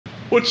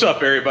What's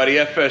up, everybody?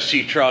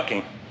 FSC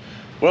Trucking.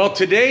 Well,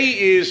 today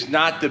is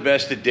not the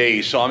best of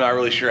days, so I'm not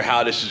really sure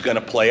how this is going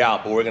to play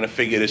out, but we're going to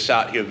figure this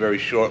out here very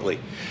shortly.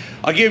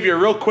 I'll give you a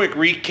real quick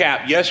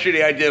recap.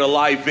 Yesterday I did a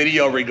live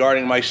video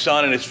regarding my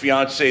son and his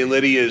fiancee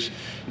Lydia's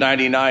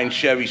 99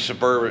 Chevy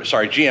Suburban,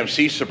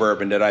 GMC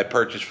Suburban that I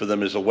purchased for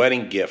them as a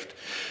wedding gift.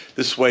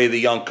 This way the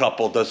young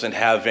couple doesn't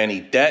have any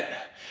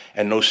debt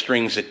and no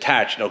strings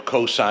attached, no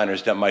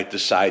co-signers that might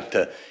decide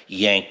to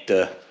yank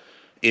the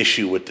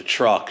issue with the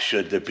truck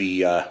should there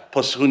be,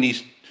 plus who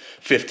needs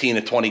 15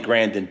 to 20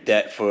 grand in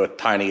debt for a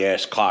tiny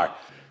ass car.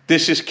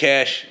 This is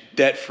cash,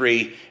 debt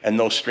free, and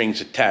no strings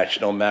attached,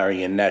 no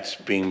marionettes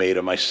being made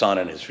of my son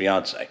and his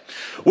fiance.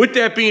 With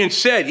that being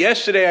said,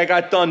 yesterday I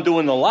got done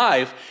doing the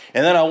live,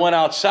 and then I went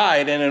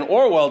outside, and then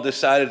Orwell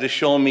decided to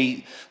show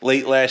me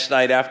late last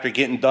night after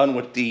getting done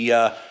with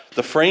the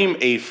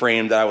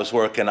A-frame that I was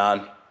working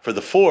on for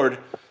the Ford,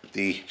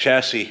 the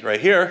chassis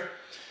right here.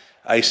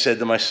 I said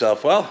to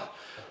myself, well,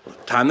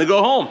 time to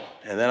go home.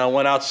 And then I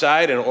went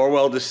outside and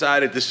Orwell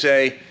decided to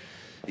say,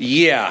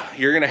 yeah,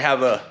 you're going to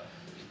have a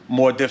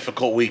more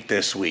difficult week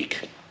this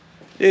week.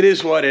 It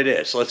is what it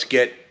is. Let's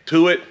get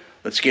to it.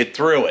 Let's get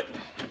through it.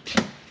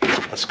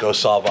 Let's go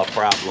solve our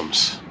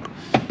problems.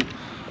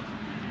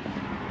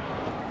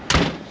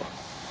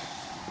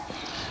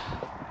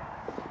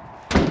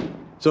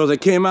 So as I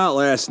came out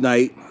last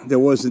night, there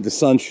wasn't the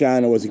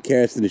sunshine, I wasn't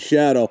casting a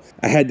shadow.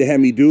 I had the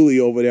Hemi dually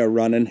over there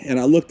running, and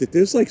I looked at,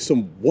 there's like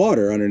some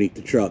water underneath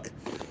the truck.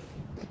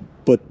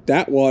 But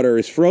that water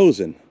is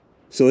frozen.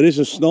 So it is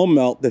a snow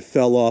melt that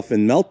fell off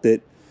and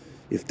melted.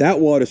 If that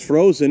water's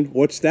frozen,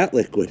 what's that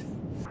liquid?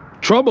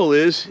 Trouble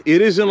is,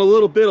 it isn't a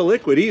little bit of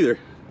liquid either.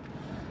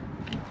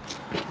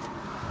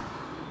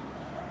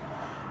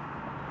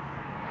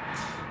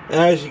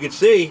 As you can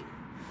see,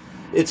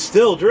 it's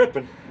still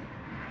dripping.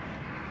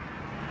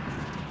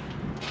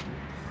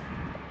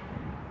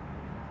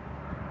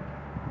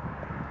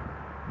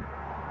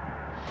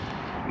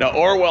 Now,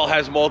 Orwell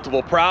has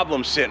multiple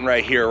problems sitting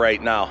right here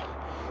right now.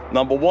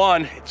 Number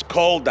one, it's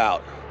cold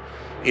out.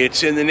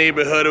 It's in the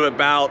neighborhood of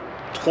about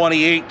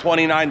 28,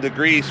 29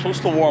 degrees.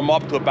 Supposed to warm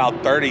up to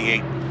about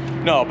 38.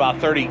 No, about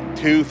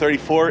 32,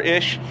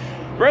 34-ish.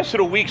 The rest of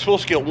the week's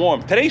supposed to get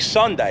warm. Today's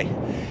Sunday.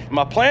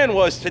 My plan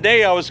was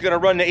today I was going to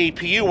run the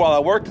APU while I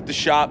worked at the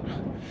shop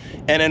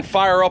and then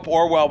fire up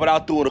Orwell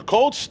without doing a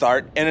cold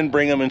start and then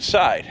bring him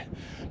inside.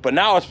 But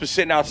now it's been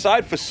sitting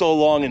outside for so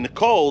long in the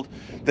cold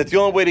that the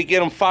only way to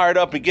get him fired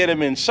up and get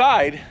him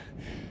inside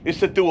is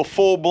to do a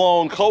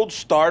full-blown cold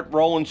start,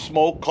 rolling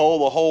smoke, coal,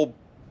 the whole,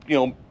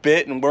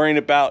 bit, and worrying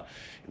about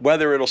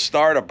whether it'll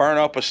start or burn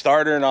up a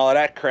starter and all of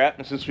that crap.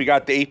 And since we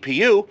got the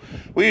APU,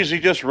 we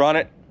usually just run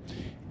it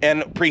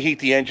and preheat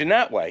the engine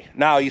that way.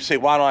 Now you say,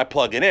 why don't I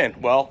plug it in?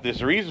 Well,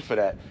 there's a reason for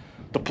that.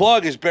 The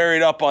plug is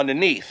buried up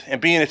underneath, and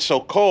being it's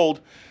so cold,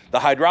 the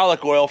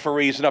hydraulic oil for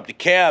raising up the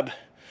cab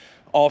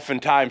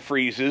oftentimes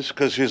freezes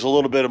because there's a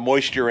little bit of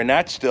moisture in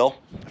that still.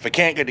 If I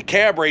can't get the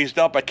cab raised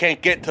up, I can't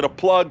get to the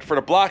plug for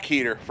the block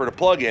heater for the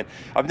plug-in.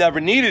 I've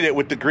never needed it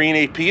with the green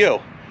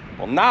APU.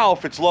 Well, now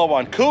if it's low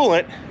on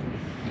coolant,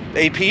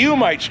 the APU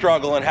might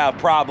struggle and have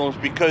problems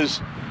because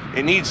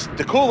it needs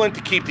the coolant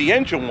to keep the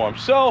engine warm.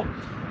 So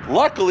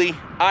luckily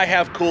I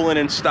have coolant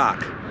in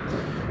stock.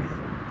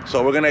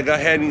 So we're gonna go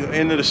ahead and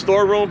into the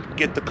storeroom,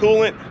 get the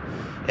coolant,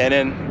 and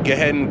then go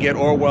ahead and get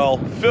Orwell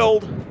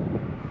filled.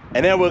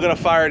 And then we're going to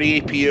fire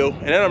the APU,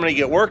 and then I'm going to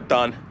get work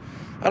done.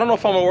 I don't know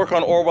if I'm going to work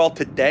on Orwell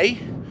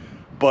today,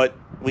 but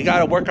we got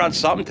to work on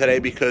something today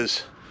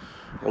because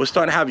we're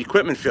starting to have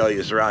equipment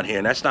failures around here,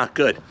 and that's not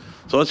good.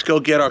 So let's go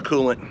get our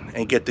coolant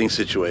and get things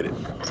situated.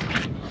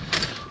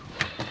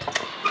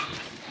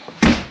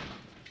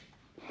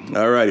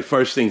 All righty,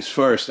 first things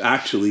first.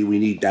 Actually, we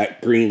need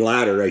that green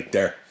ladder right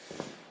there.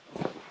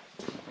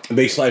 It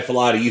makes life a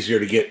lot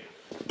easier to get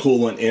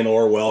coolant in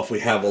Orwell if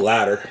we have a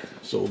ladder.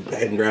 So we'll go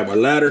ahead and grab our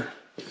ladder.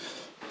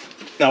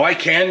 Now I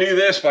can do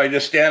this by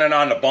just standing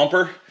on the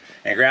bumper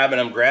and grabbing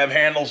them grab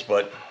handles,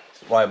 but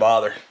why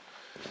bother?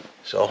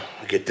 So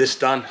we'll get this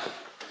done,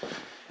 and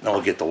then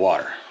we'll get the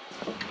water.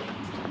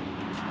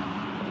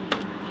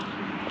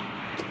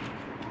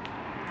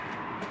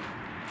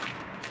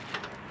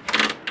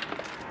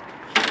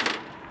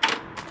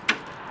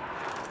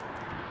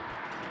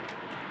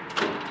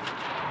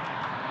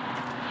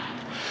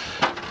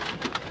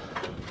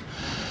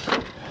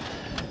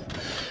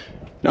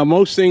 Now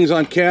most things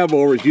on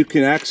Cabovers you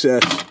can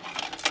access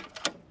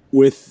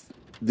with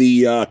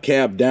the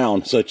cab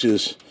down, such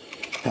as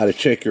how to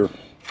check your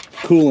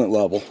coolant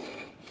level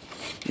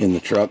in the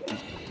truck.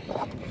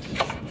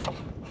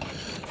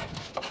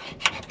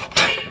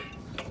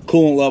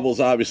 Coolant level is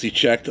obviously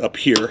checked up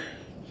here.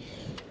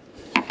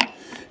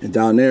 And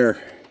down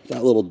there,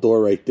 that little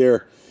door right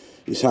there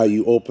is how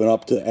you open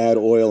up to add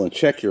oil and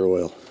check your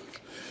oil.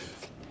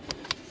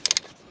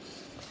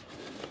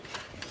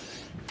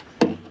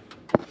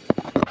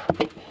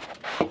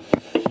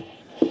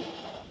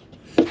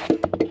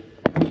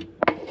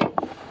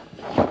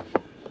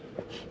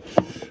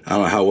 I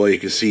don't know how well you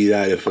can see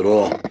that, if at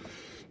all.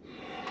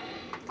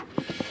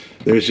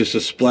 there's just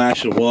a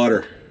splash of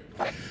water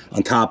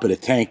on top of the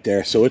tank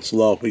there, so it's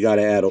low. We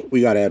gotta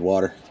add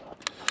water.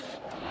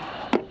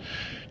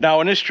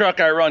 Now in this truck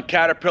I run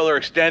Caterpillar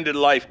extended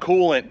life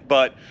coolant,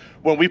 but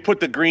when we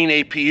put the green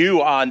APU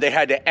on, they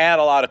had to add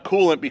a lot of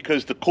coolant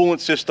because the coolant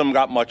system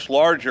got much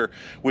larger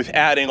with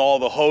adding all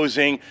the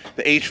hosing,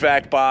 the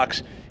HVAC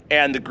box,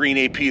 and the green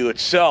APU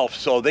itself.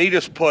 So they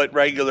just put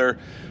regular,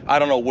 I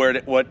don't know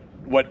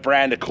what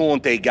brand of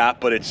coolant they got,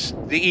 but it's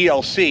the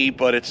ELC,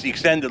 but it's the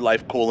extended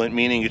life coolant,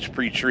 meaning it's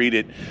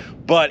pre-treated,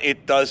 but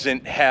it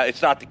doesn't have,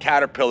 it's not the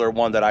Caterpillar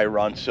one that I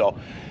run. So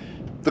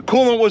the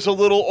coolant was a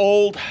little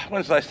old.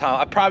 When's the last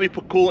time? I probably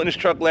put coolant in this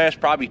truck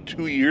probably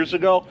 2 years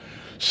ago.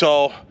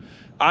 So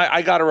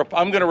I'm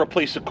gonna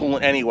replace the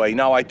coolant anyway.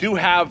 Now I do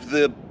have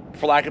the,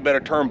 for lack of a better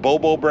term,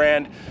 Bobo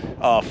brand,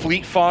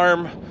 Fleet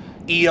Farm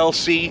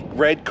ELC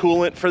red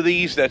coolant for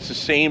these. That's the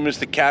same as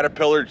the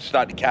Caterpillar. It's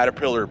not the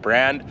Caterpillar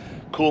brand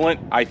coolant.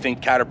 I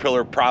think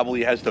Caterpillar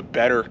probably has the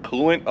better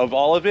coolant of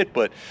all of it,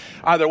 but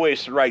either way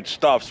it's the right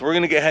stuff. So we're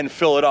gonna go ahead and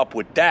fill it up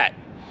with that,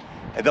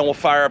 and then we'll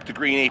fire up the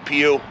green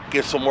APU,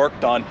 get some work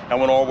done, and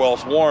when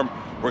Orwell's warm,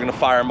 we're gonna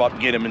fire him up and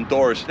get him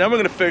indoors. Then we're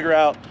gonna figure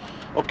out,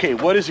 okay,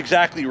 what is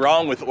exactly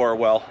wrong with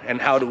Orwell and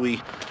how do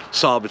we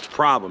solve its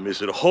problem?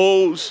 Is it a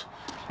hose?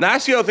 Now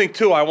that's the other thing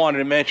too I wanted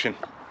to mention.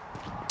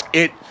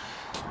 It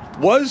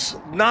was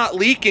not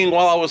leaking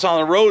while I was on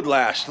the road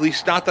last, at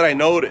least not that I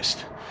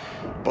noticed.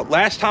 But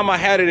last time I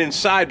had it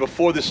inside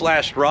before this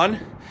last run,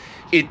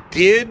 it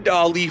did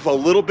leave a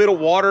little bit of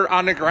water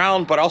on the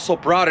ground, but also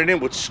brought it in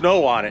with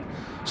snow on it.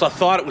 So I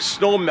thought it was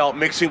snow melt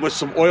mixing with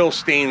some oil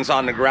stains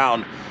on the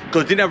ground,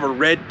 because it didn't have a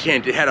red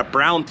tint, it had a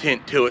brown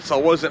tint to it, so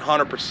it wasn't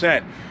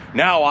 100%.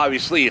 Now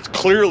obviously it's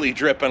clearly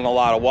dripping a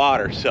lot of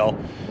water,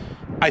 so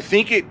I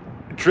think it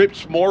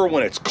drips more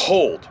when it's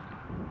cold.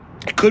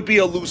 It could be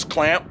a loose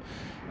clamp,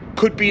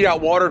 could be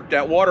that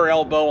water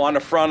elbow on the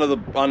front of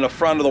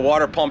the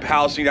water pump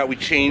housing that we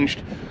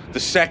changed the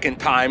second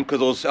time, because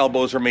those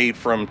elbows are made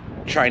from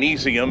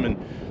Chinesium and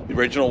the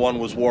original one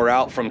was wore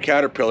out from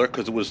Caterpillar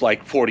because it was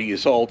like 40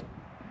 years old.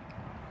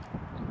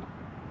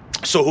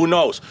 So who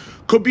knows?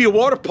 Could be a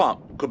water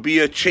pump, could be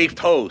a chafed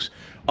hose,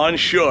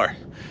 unsure.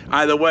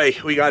 Either way,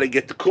 we got to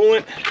get the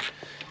coolant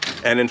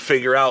and then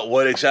figure out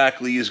what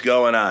exactly is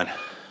going on.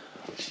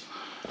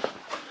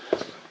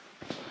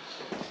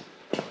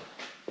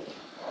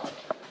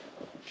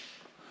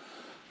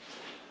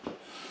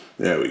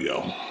 There we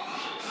go.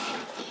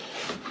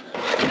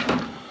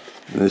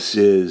 This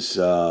is,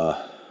 do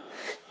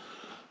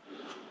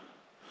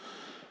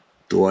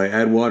I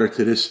add water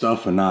to this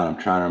stuff or not? I'm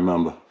trying to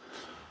remember.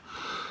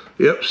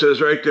 Yep, says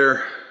right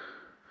there.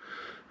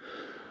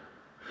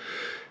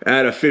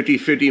 Add a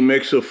 50-50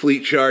 mix of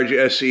Fleet Charge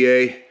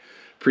SCA,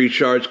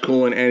 pre-charged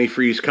coolant,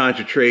 antifreeze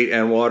concentrate,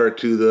 and water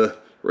to the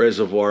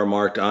reservoir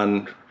marked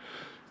on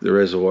the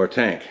reservoir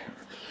tank.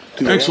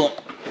 Excellent.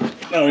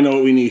 Now we know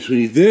what we need. So we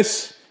need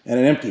this and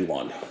an empty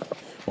one.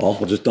 Well,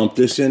 we'll just dump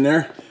this in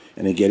there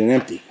and then get an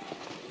empty.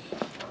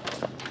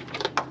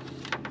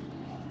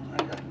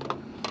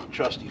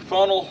 Trusty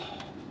funnel.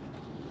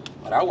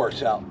 Well, that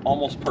works out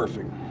almost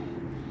perfect.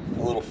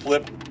 A little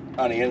flip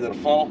on the end of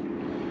the funnel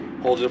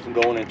holds it from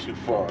going in too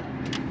far.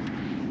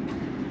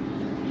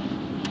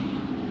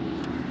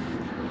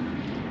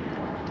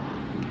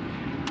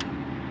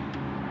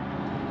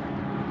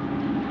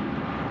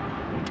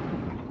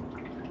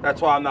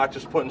 That's why I'm not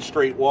just putting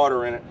straight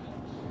water in it.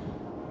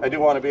 I do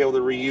want to be able to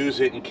reuse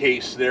it in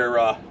case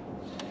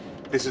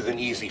this is an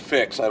easy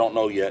fix. I don't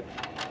know yet.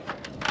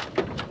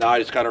 Now I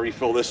just got to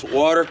refill this with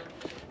water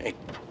and,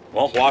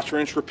 well, wash,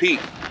 rinse, repeat.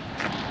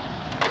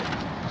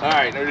 All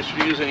right, now just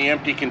using the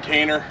empty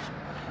container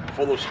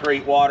full of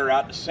straight water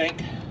out the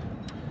sink.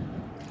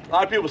 A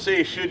lot of people say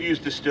you should use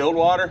distilled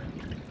water.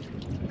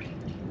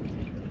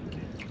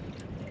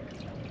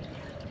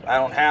 I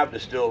don't have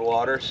distilled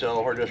water,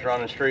 so we're just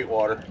running straight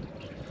water.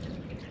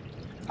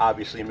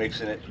 Obviously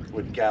mixing it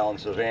with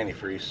gallons of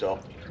antifreeze, so.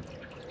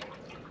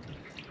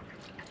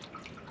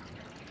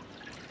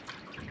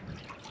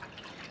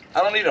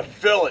 I don't need to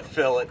fill it,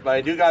 but I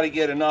do got to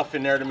get enough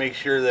in there to make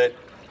sure that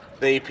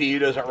the APU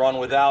doesn't run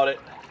without it.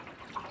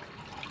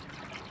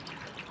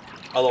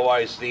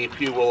 Otherwise, the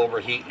APU will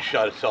overheat and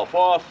shut itself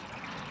off,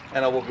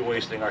 and I will be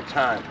wasting our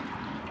time.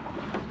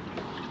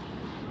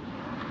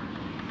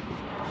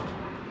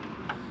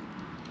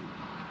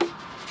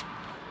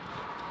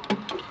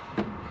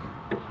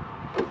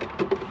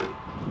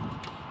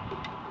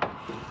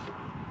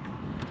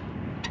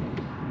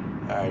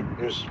 Alright,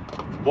 there's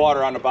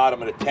water on the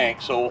bottom of the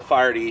tank, so we'll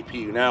fire the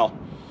APU now.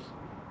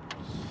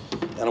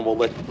 And we'll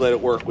let it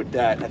work with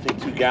that. I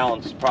think 2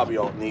 gallons is probably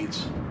all it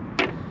needs.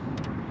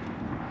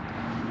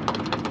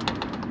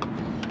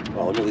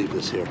 Well, let me leave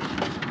this here.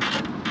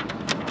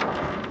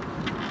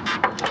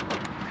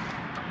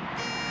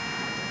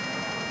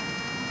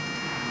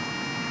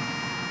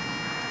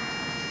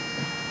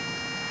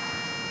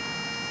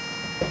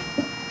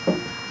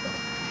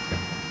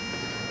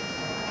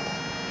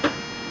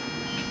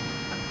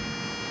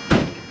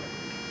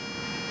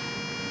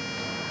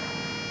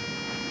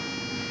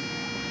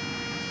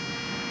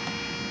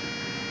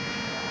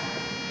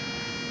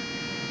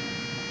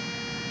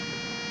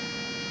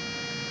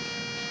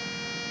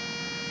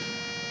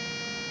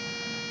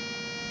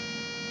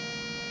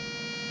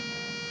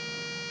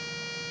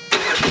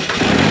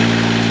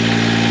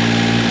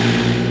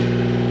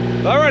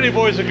 Alrighty,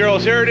 boys and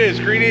girls, here it is.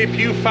 Green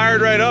APU fired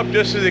right up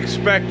just as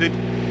expected.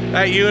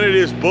 That unit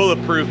is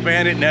bulletproof,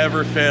 man. It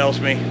never fails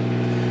me.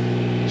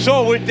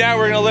 So with that,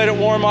 we're gonna let it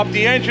warm up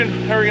the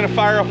engine. Then we're gonna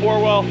fire up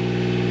Orwell,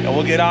 and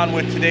we'll get on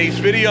with today's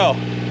video.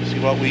 See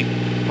what we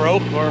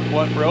broke or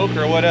what broke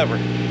or whatever.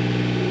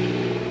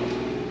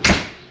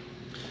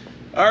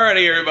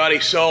 Alrighty, everybody.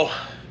 So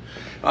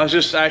I was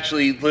just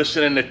actually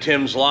listening to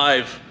Tim's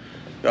live.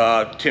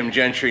 Tim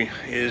Gentry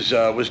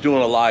was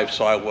doing a live,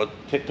 so I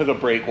took a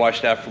break,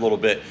 watched that for a little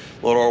bit,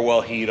 let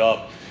Orwell heat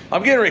up.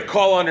 I'm getting ready to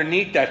crawl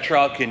underneath that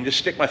truck and just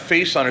stick my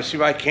face on it, see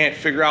if I can't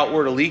figure out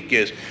where the leak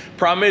is.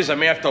 Problem is, I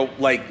may have to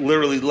like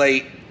literally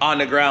lay on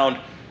the ground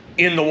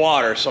in the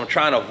water, so I'm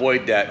trying to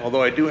avoid that.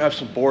 Although I do have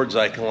some boards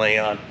I can lay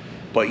on.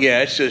 But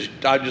yeah, it's just,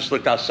 I just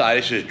looked outside,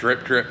 it's just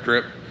drip, drip,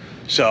 drip.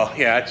 So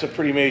yeah, it's a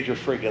pretty major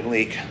freaking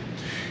leak.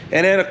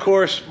 And then of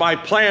course, my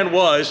plan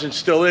was, and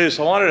still is,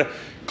 I wanted to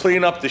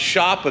clean up the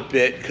shop a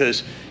bit,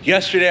 because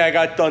yesterday I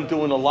got done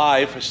doing the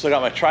live. I still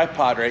got my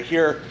tripod right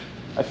here.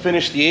 I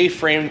finished the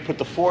A-frame, put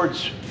the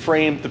Ford's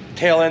frame, the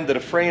tail end of the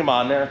frame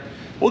on there.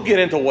 We'll get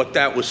into what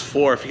that was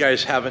for if you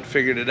guys haven't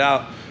figured it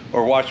out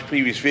or watched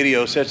previous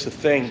videos. That's the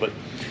thing. But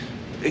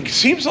it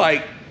seems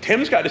like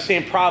Tim's got the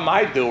same problem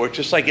I do, where it's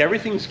just like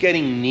everything's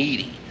getting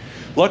needy.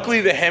 Luckily,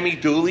 the Hemi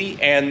dually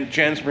and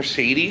Jen's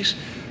Mercedes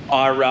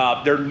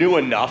are they're new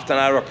enough that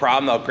I don't have a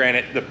problem. Now,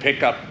 granted, the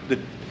pickup,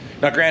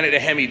 now granted, the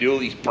Hemi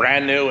dually's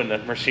brand new, and the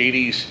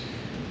Mercedes,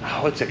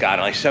 what's it got,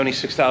 like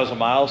 76,000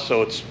 miles,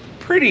 so it's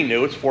pretty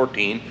new. It's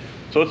 14,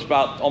 so it's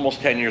about almost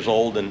 10 years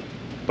old. And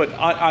but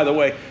either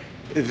way,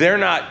 they're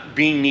not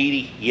being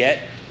needy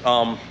yet.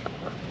 Knock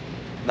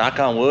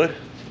on wood.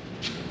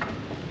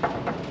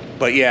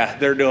 But yeah,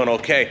 they're doing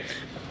okay.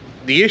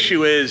 The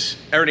issue is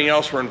everything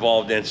else we're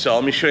involved in. So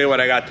let me show you what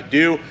I got to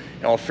do,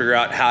 and I'll figure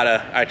out how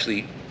to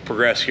actually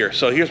progress here.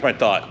 So here's my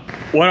thought.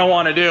 What I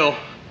want to do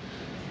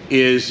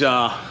is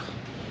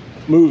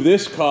move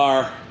this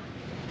car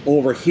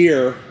over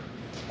here.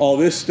 All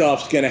this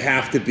stuff's gonna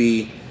have to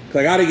be,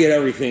 because I got to get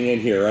everything in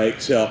here, right?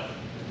 So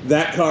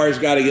that car's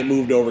got to get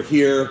moved over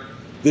here.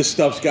 This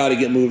stuff's got to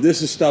get moved.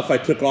 This is stuff I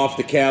took off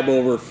the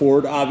Cabover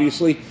Ford,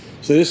 obviously.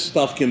 So this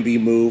stuff can be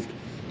moved.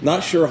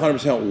 Not sure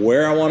 100%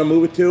 where I want to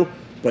move it to,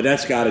 but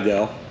that's got to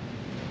go.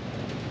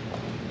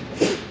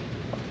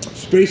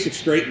 It's basic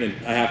straightening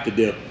I have to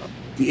do.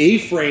 The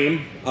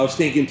A-frame, I was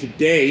thinking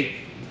today,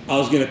 I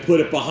was going to put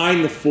it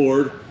behind the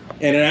Ford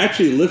and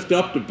actually lift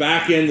up the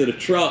back end of the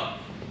truck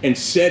and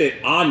set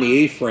it on the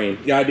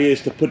A-frame. The idea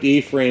is to put the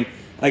A-frame,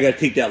 I got to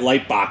take that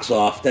light box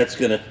off. That's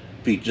going to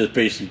be just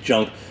basically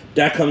junk.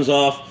 That comes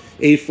off,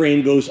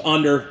 A-frame goes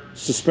under,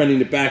 suspending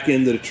the back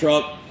end of the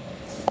truck.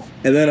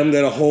 And then I'm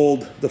going to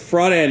hold the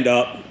front end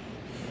up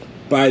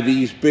by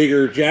these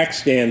bigger jack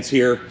stands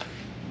here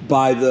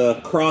by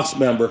the cross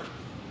member.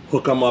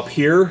 Hook them up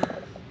here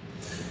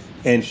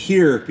and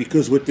here,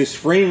 because with this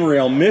frame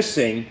rail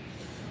missing,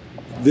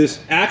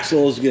 this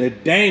axle is going to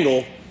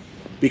dangle,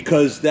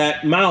 because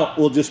that mount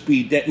will just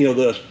be, you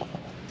know,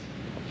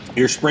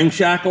 your spring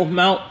shackle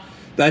mount,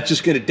 that's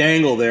just going to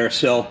dangle there.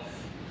 So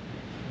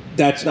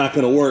that's not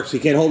going to work. So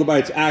you can't hold it by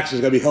its axis.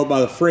 It's got to be held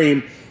by the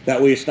frame.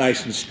 That way it's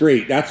nice and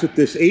straight. That's what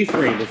this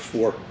A-frame is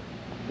for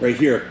right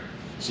here,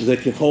 so that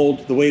it can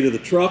hold the weight of the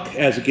truck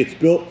as it gets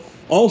built.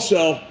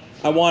 Also,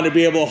 I want to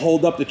be able to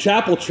hold up the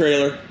chapel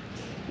trailer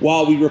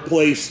while we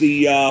replace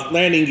the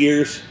landing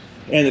gears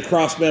and the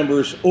cross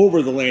members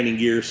over the landing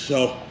gears.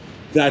 So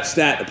that's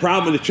that. The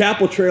problem with the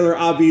chapel trailer,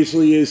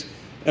 obviously, is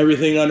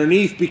everything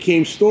underneath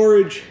became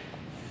storage,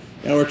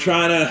 and we're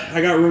trying to,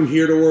 I got room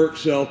here to work.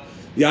 So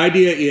the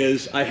idea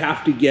is I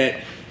have to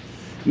get,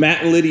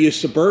 Matt and Lydia's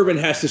Suburban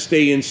has to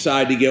stay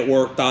inside to get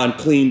worked on,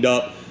 cleaned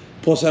up.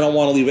 Plus, I don't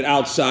want to leave it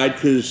outside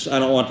because I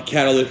don't want the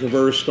catalytic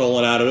converter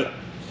stolen out of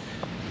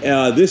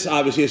it. This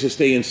obviously has to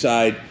stay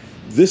inside.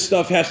 This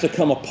stuff has to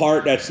come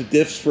apart. That's the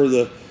diffs for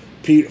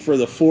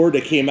the Ford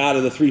that came out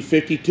of the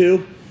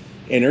 352.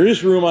 And there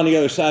is room on the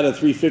other side of the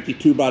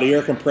 352 by the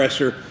air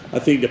compressor, I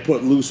think, to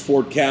put loose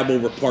Ford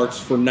Cabover parts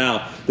for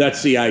now.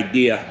 That's the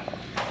idea.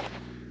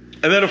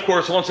 And then, of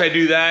course, once I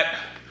do that,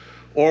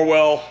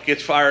 Orwell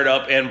gets fired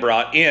up and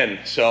brought in.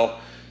 So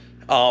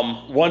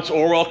once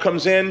Orwell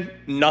comes in,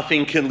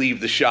 nothing can leave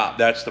the shop.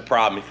 That's the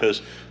problem,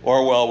 because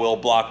Orwell will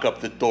block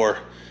up the door.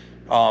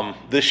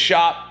 This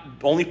shop,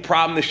 only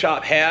problem the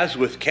shop has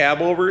with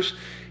cabovers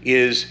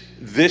is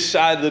this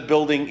side of the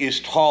building is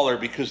taller,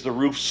 because the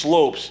roof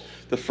slopes.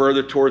 The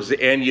further towards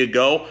the end you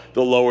go,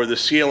 the lower the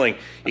ceiling.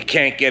 You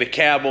can't get a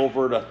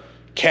cabover to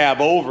cab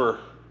over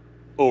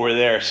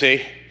there,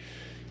 see?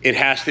 It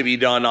has to be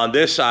done on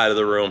this side of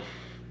the room.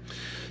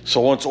 So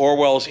once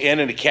Orwell's in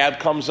and the cab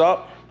comes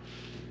up,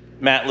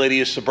 Matt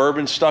Lydia's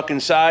Suburban's stuck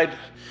inside,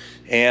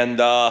 and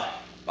that's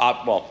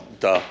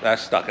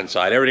stuck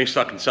inside. Everything's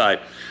stuck inside.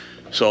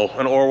 So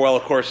an Orwell,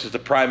 of course, is the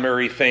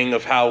primary thing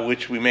of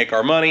which we make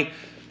our money.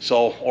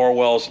 So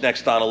Orwell's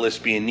next on the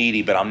list being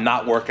needy, but I'm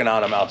not working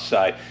on him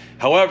outside.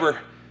 However,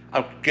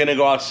 I'm gonna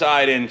go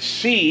outside and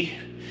see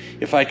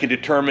if I can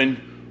determine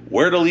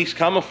where the leak's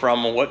coming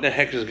from and what the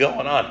heck is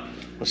going on.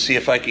 Let's see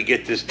if I can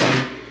get this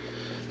done.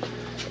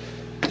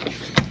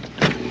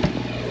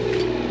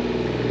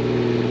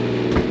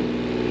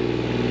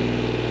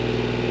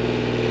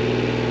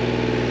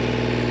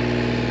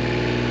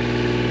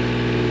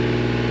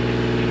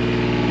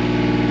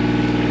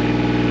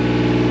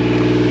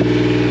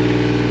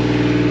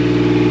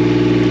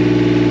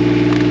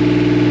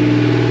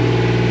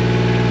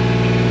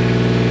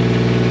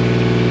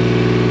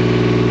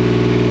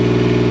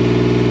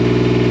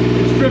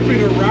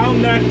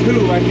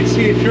 can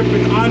see it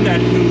dripping on that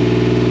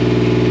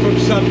tube from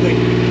something.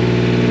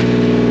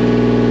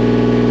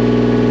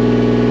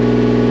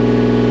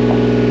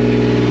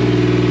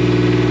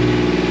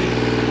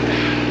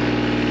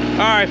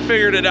 Alright,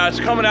 figured it out. It's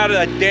coming out of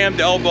that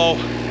damned elbow.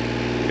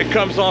 It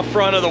comes off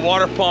front of the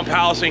water pump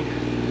housing,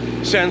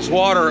 sends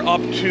water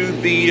up to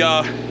the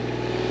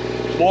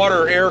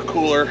water air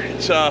cooler.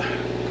 It's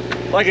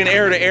like an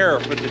air-to-air,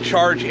 but the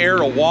charge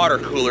air-to-water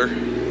cooler.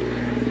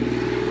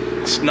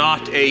 It's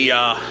not a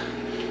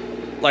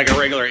like a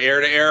regular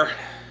air-to-air.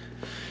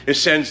 It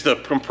sends the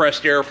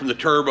compressed air from the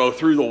turbo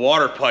through the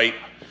water pipe,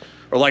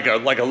 or like a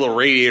little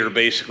radiator,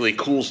 basically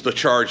cools the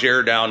charged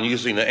air down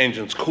using the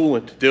engine's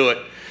coolant to do it,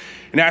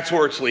 and that's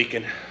where it's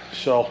leaking.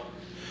 So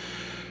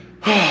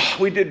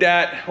we did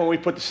that when we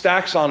put the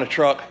stacks on the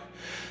truck.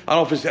 I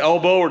don't know if it's the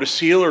elbow or the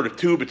seal or the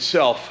tube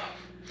itself.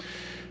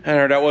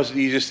 And that wasn't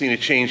the easiest thing to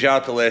change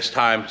out the last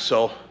time,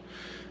 so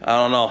I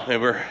don't know.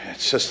 Maybe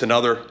it's just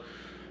another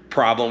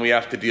problem we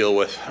have to deal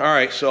with. All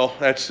right, so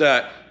that's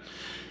that.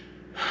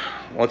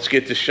 Let's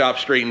get this shop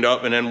straightened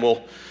up, and then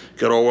we'll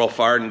get Orwell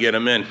fired and get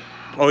him in.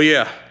 Oh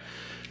yeah,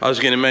 I was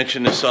going to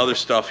mention this other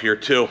stuff here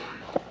too.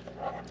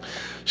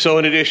 So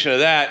in addition to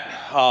that,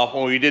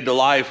 when we did the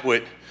live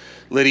with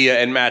Lydia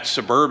and Matt's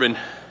Suburban,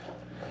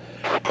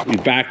 we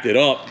backed it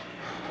up.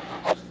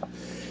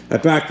 I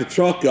backed the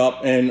truck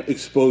up and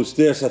exposed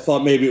this. I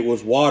thought maybe it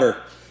was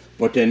water,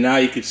 but then now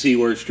you can see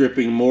where it's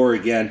dripping more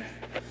again.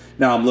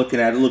 Now I'm looking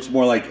at it, it looks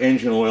more like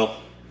engine oil.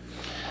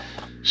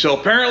 So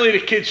apparently the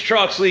kid's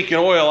truck's leaking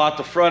oil out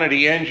the front of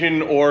the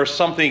engine or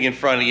something in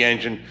front of the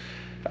engine.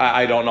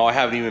 I don't know, I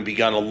haven't even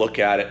begun to look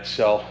at it.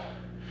 So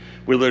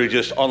we literally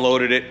just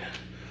unloaded it,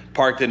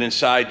 parked it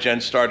inside, Jen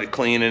started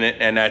cleaning it,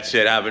 and that's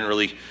it. I haven't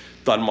really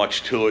done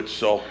much to it,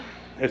 so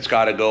it's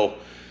gotta go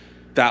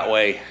that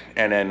way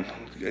and then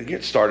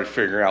get started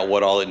figuring out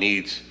what all it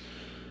needs.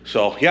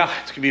 So yeah,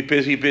 it's gonna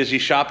be a busy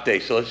shop day.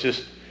 So let's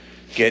just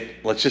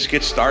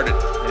get started.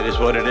 It is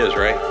what it is,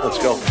 right? Let's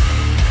go.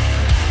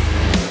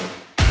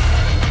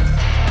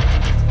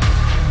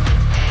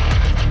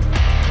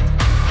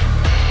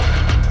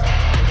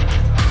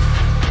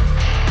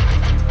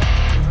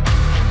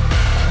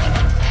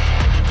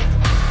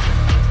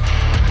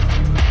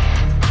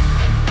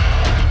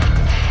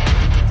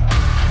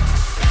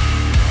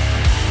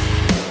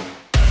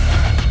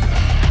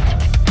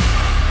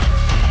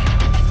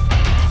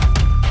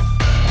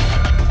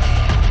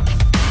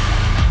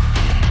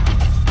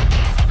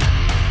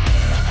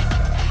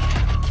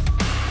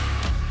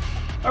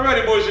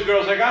 Alrighty, boys and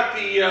girls, I got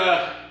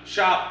the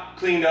shop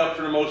cleaned up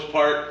for the most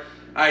part.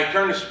 I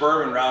turned the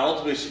Suburban around.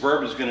 Ultimately,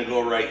 Suburban is going to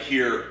go right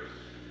here,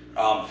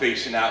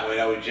 facing that way.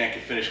 That way Jen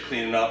can finish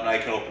cleaning up and I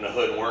can open the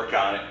hood and work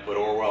on it, but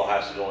Orwell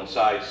has to go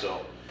inside.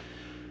 So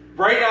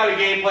right now the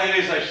game plan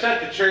is I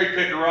set the cherry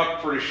picker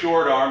up for the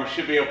short arm. It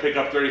should be able to pick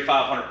up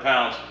 3,500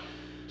 pounds.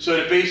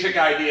 So the basic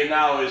idea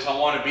now is I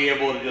want to be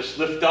able to just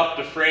lift up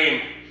the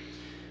frame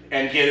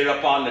and get it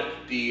up on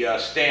the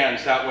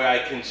stands. That way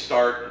I can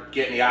start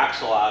getting the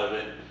axle out of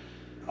it,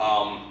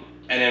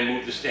 and then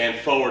move the stand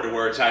forward to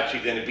where it's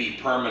actually going to be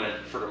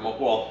permanent for the,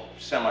 well,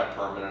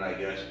 semi-permanent, I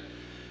guess.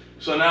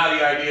 So now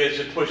the idea is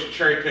to push the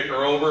cherry picker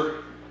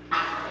over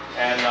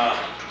and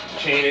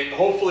chain it.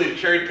 Hopefully the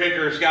cherry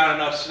picker's got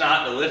enough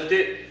snot to lift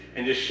it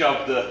and just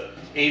shove the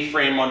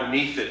A-frame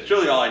underneath it. It's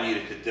really all I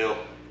needed to do.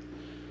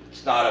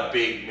 It's not a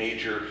big,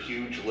 major,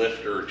 huge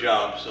lift or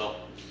job, so.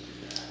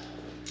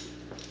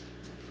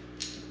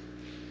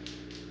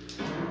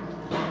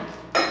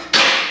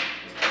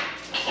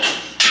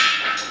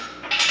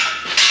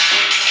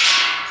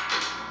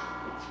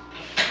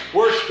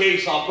 Worst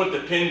case, I'll put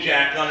the pin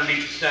jack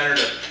underneath the center of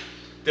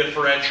the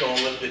differential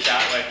and lift it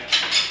that way.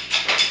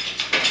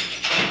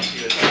 Let's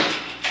see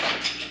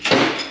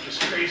if this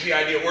crazy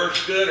idea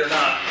works good or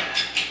not.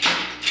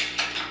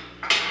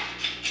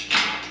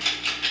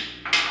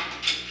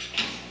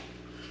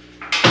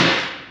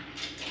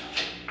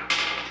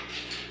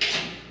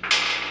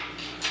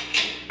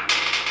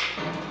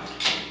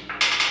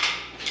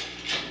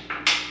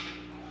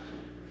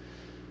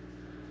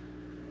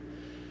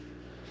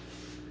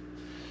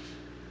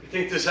 You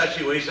think this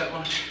actually weighs that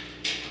much?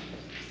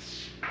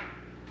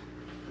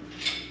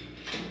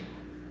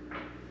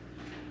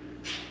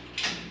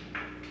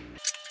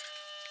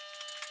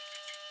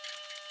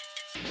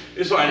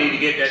 This is why I need to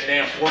get that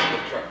damn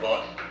forklift truck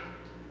bought.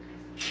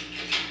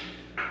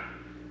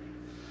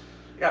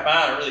 Got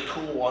mine, a really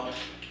cool one.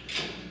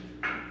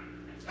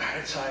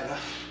 It's high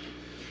enough.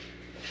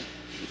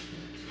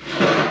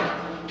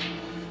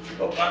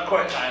 Oh, not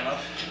quite high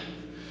enough.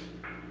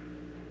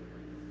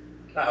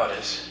 Now it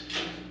is.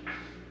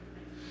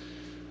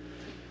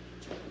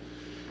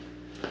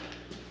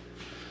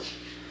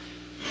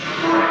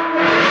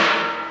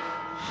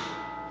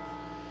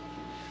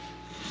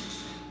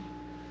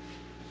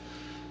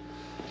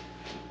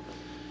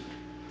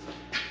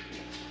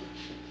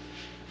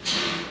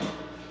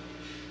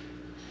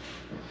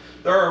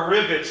 There are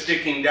rivets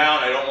sticking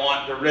down. I don't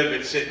want the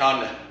rivet sitting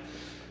on the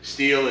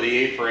steel of the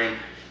A-frame.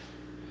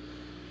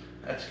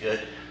 That's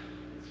good.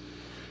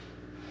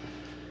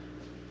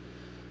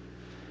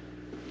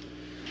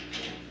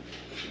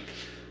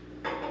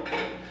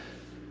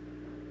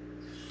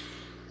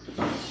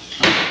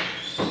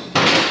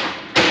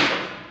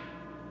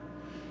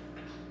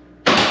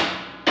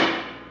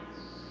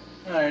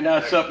 Right now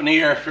it's up in the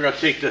air. I figure I'll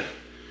take the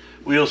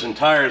wheels and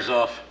tires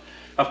off.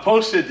 I've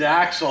posted the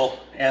axle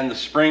and the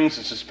springs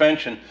and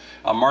suspension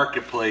on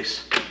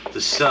Marketplace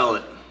to sell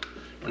it.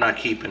 We're not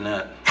keeping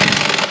that.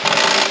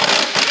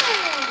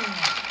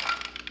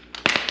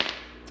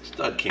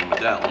 Stud came with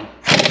that one.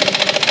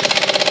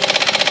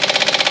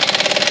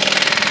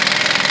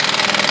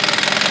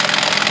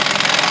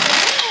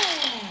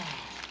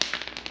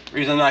 The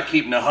reason I'm not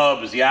keeping the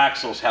hub is the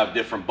axles have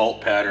different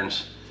bolt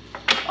patterns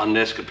on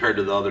this compared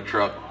to the other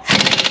truck.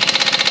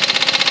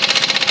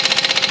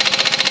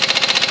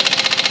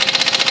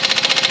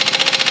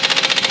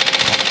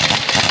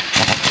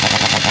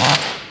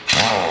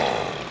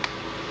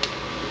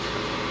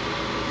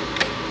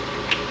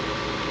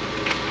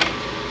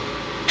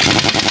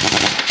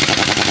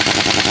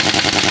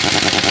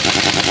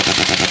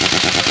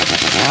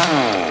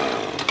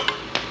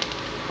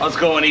 I was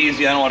going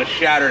easy, I don't want to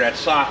shatter that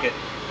socket.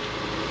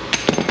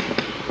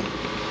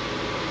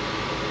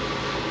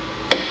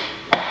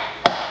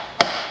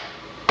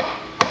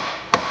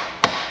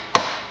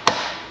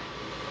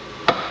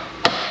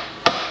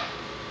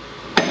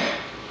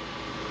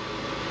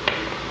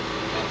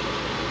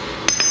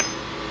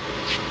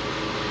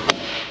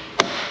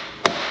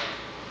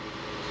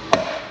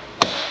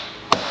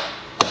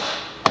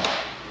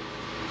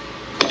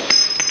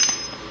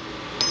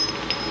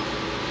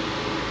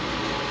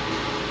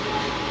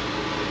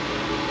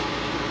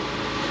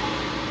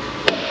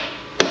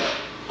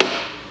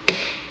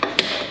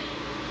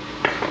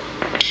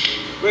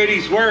 The way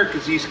these work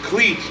is these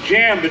cleats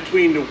jam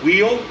between the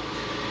wheel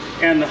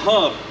and the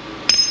hub.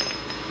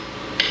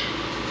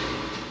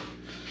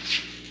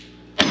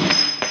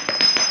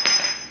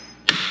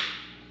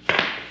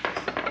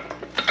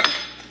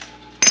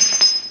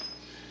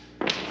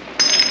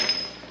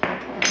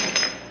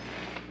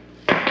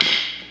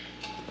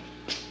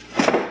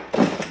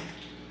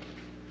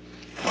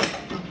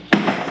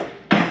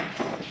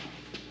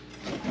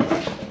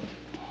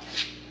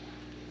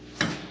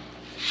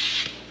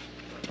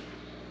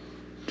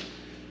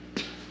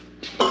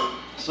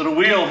 So the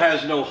wheel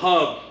has no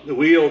hub, the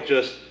wheel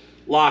just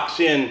locks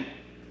in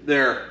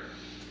there.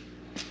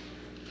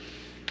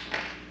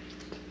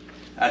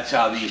 That's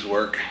how these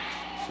work.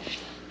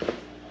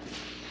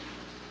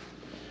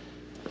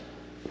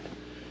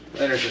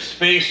 Then there's a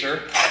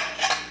spacer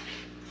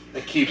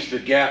that keeps the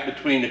gap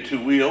between the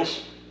two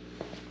wheels.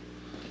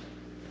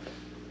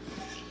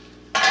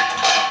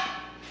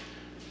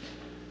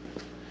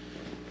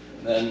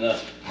 And then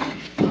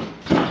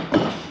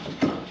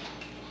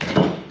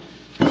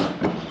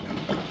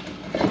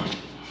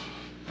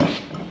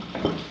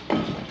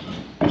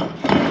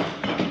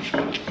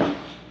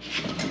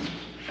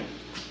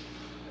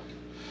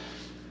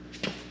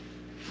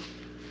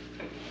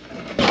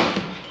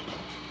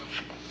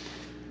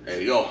there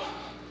you go.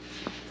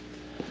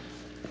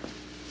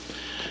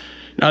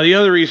 Now the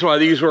other reason why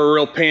these were a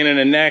real pain in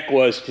the neck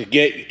was to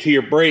get to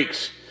your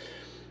brakes.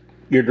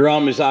 Your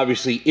drum is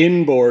obviously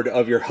inboard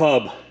of your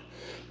hub,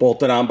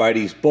 bolted on by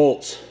these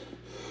bolts.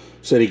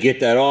 So to get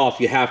that off,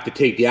 you have to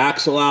take the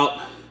axle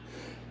out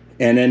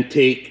and then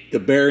take the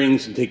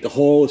bearings and take the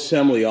whole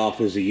assembly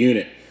off as a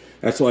unit.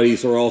 That's why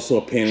these are also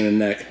a pain in the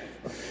neck.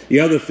 The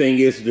other thing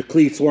is, if the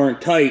cleats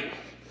weren't tight,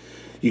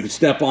 you can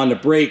step on the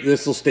brake,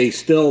 this will stay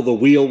still, the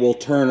wheel will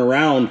turn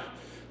around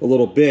a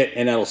little bit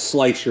and that'll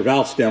slice your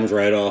valve stems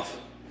right off.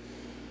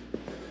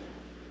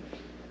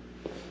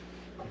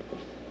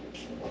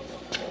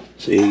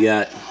 So you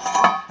got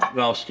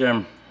valve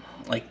stem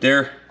like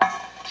there,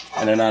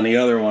 and then on the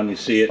other one you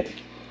see it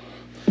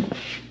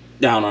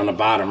down on the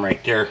bottom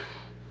right there.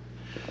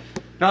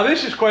 Now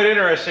this is quite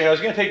interesting. I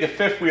was going to take the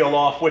fifth wheel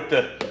off with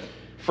the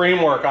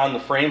framework on the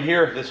frame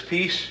here, this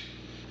piece.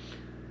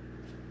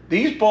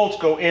 These bolts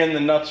go in,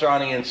 the nuts are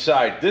on the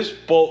inside. This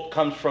bolt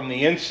comes from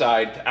the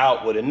inside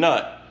out with a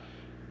nut.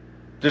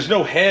 There's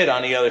no head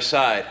on the other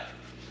side.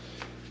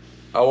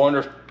 I wonder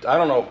if, I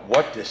don't know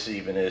what this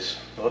even is.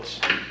 Let's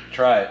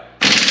try it.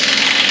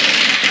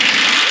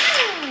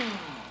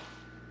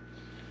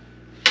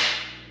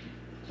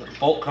 So the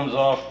bolt comes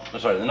off,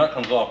 sorry, the nut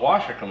comes off,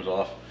 washer comes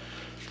off.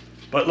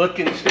 But look,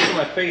 and sticking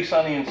my face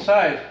on the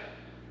inside,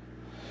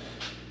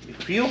 you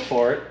feel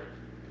for it.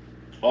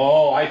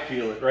 Oh, I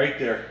feel it right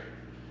there.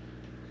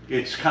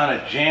 It's kind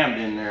of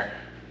jammed in there.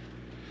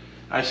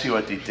 I see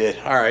what they did.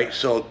 All right,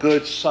 so a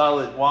good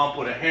solid whomp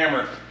with a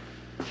hammer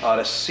ought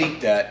to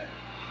seat that.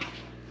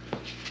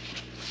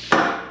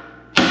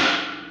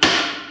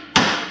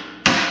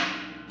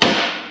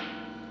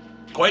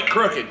 Quite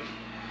crooked,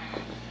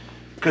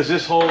 because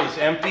this hole is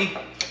empty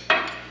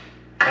and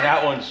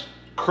that one's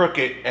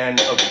crooked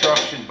and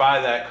obstruction by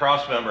that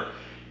cross member.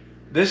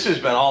 This has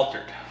been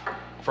altered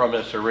from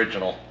its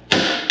original.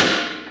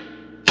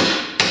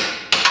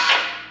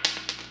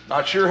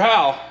 Not sure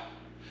how,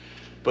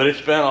 but it's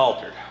been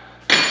altered.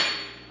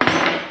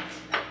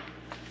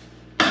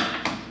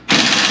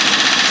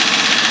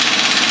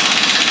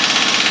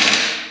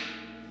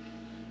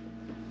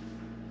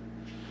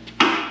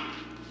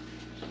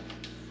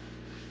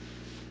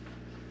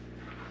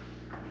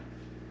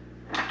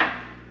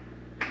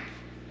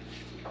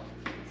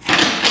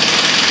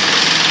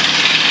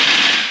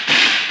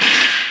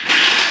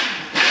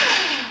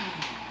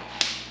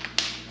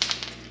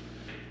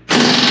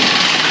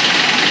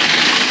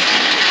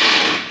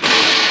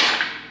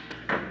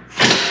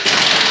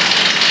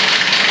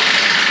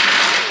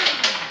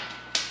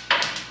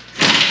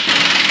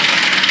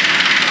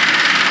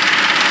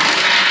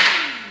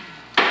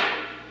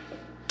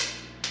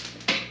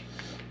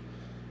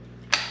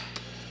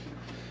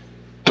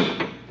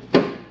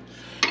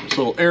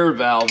 little air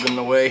valve in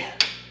the way.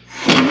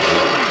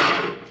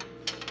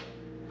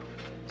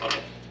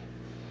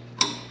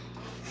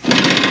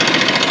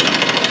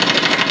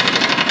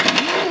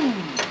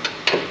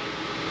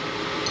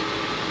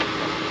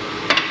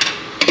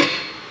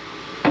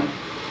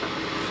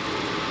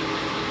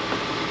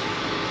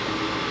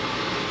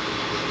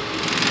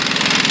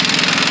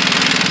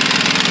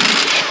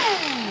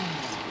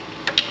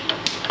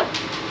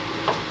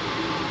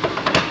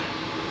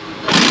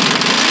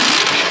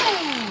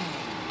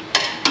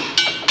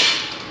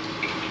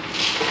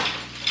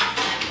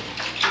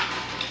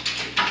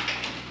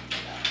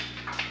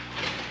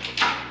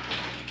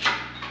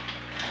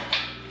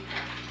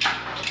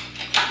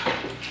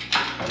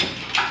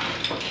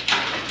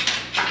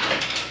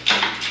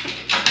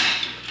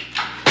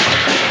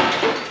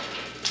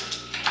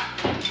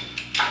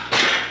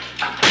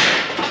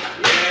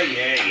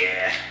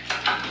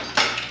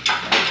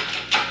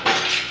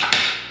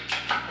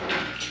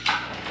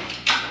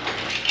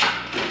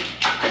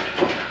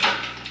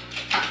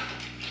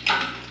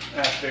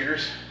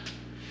 Figures.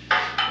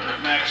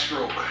 Max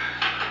stroke.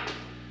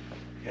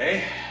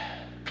 Okay.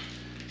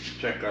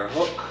 Check our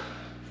hook.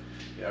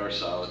 Yeah, we're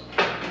solid.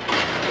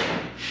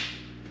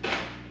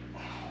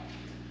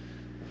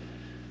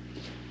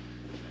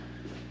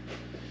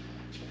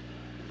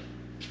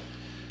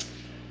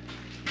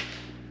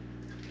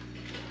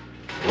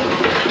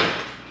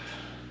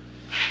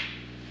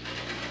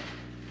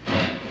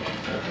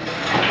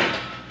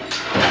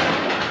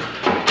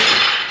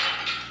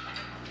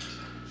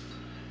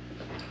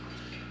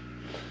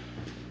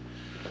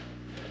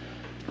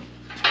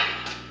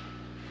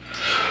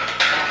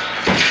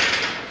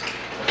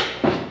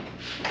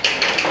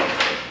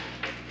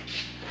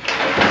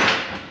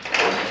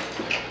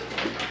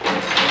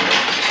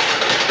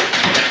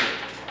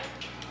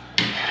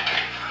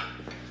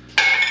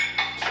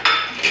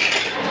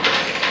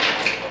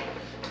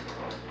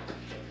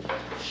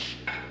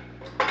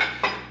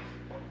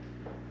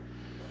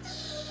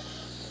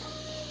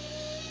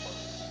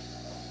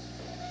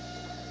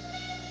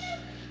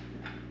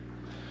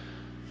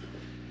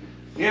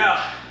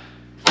 Yeah,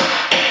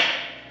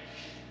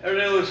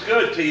 everything looks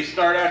good till you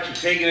start actually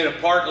taking it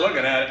apart and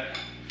looking at it.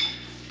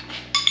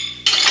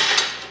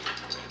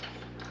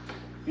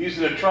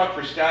 Using a truck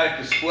for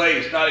static display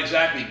is not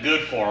exactly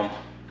good for them.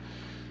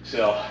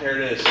 So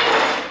here it is.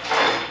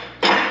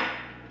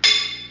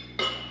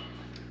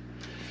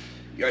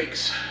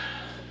 Yikes.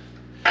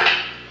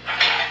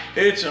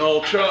 It's an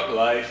old truck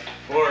life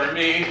for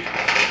me.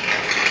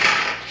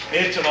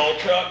 It's an old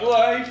truck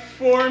life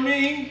for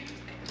me.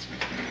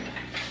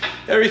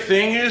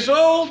 Everything is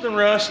old and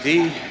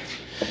rusty.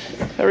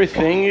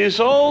 Everything is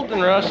old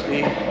and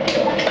rusty.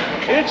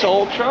 It's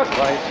old truck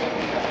life.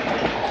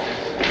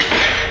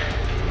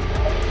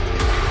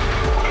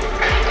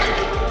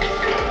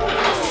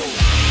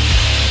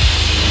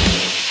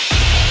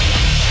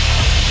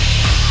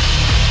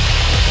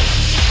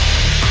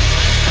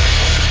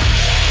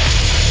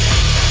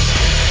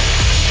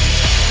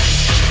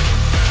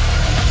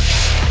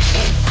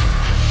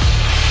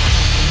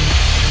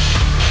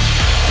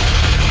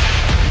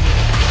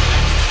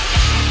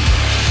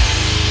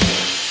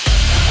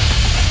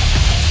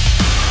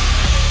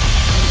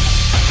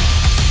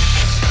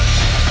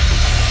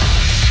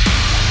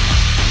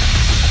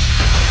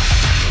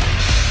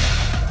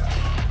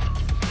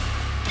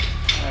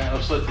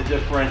 Let the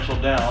differential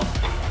down.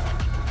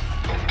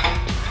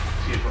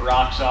 See if it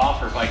rocks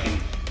off or if I can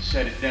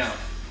set it down.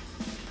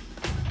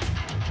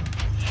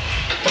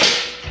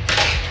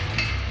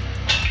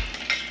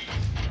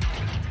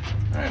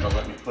 All right, it'll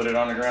let me put it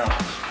on the ground.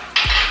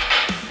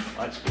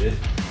 That's good.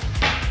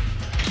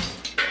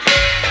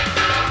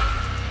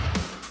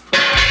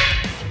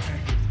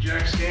 Get the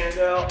jack stand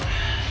out.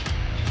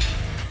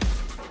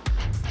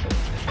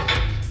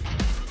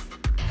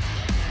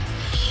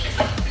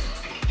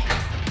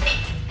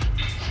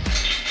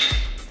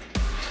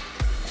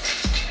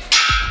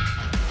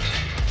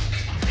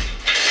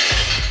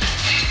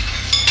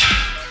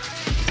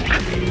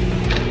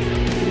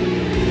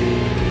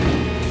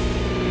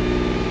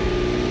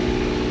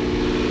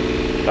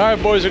 All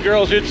right, boys and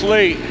girls, it's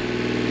late.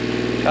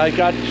 I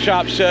got the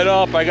shop set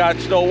up. I got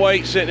Snow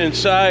White sitting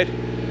inside.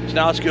 So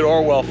now let's get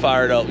Orwell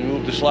fired up. We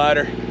move the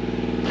slider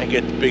and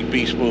get the big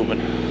beast moving.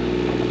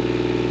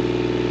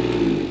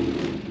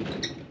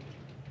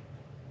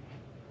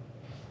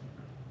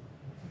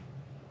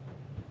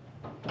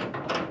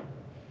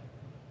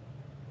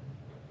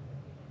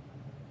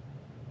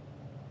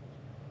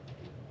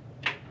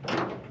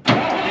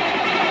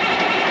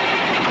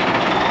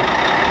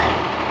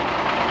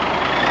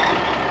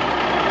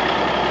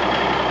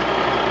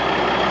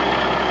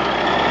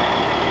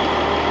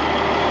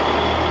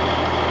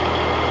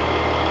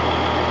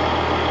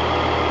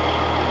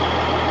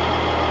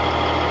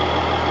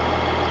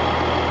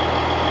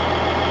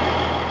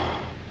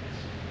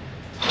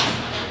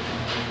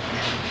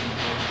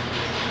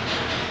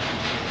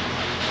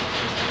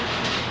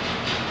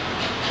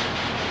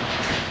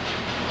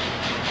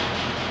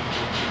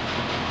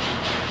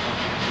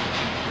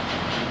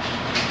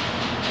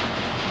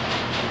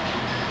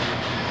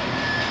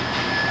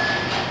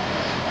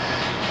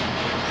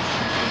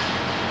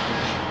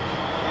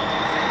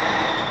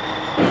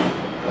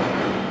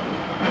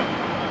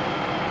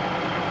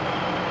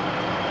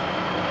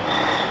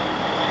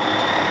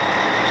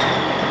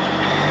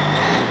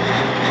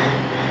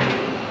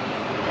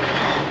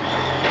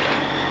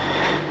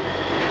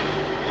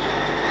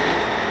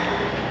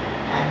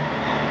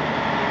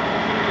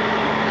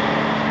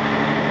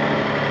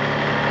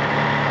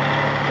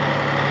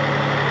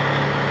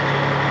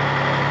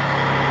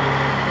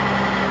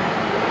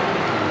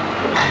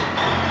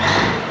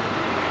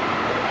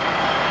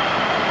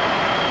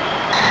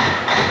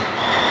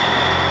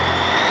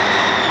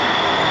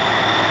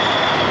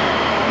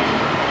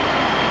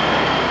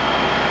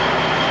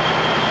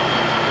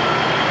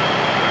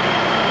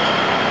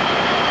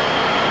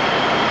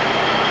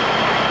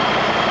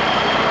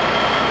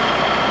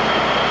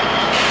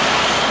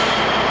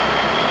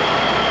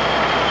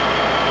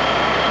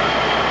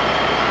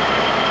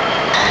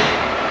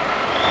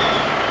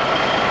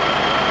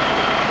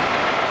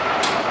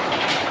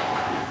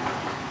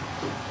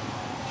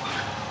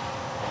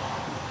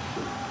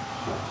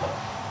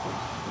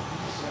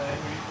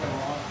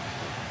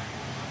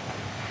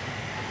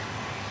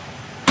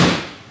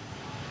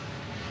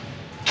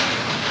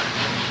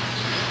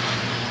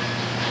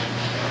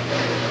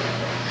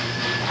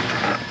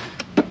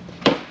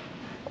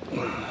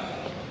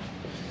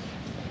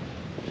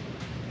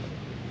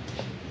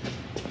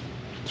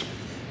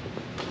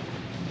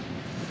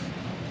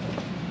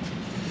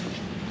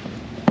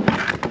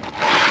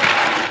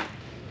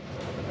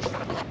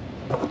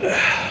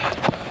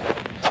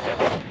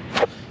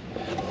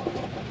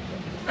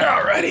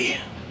 buddy.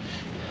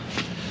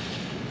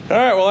 All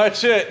right, well,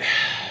 that's it.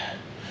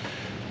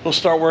 We'll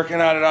start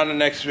working on it on the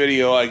next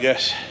video, I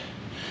guess.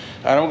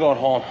 All right, I'm going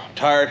home. I'm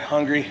tired,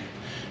 hungry.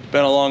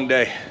 Been a long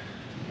day.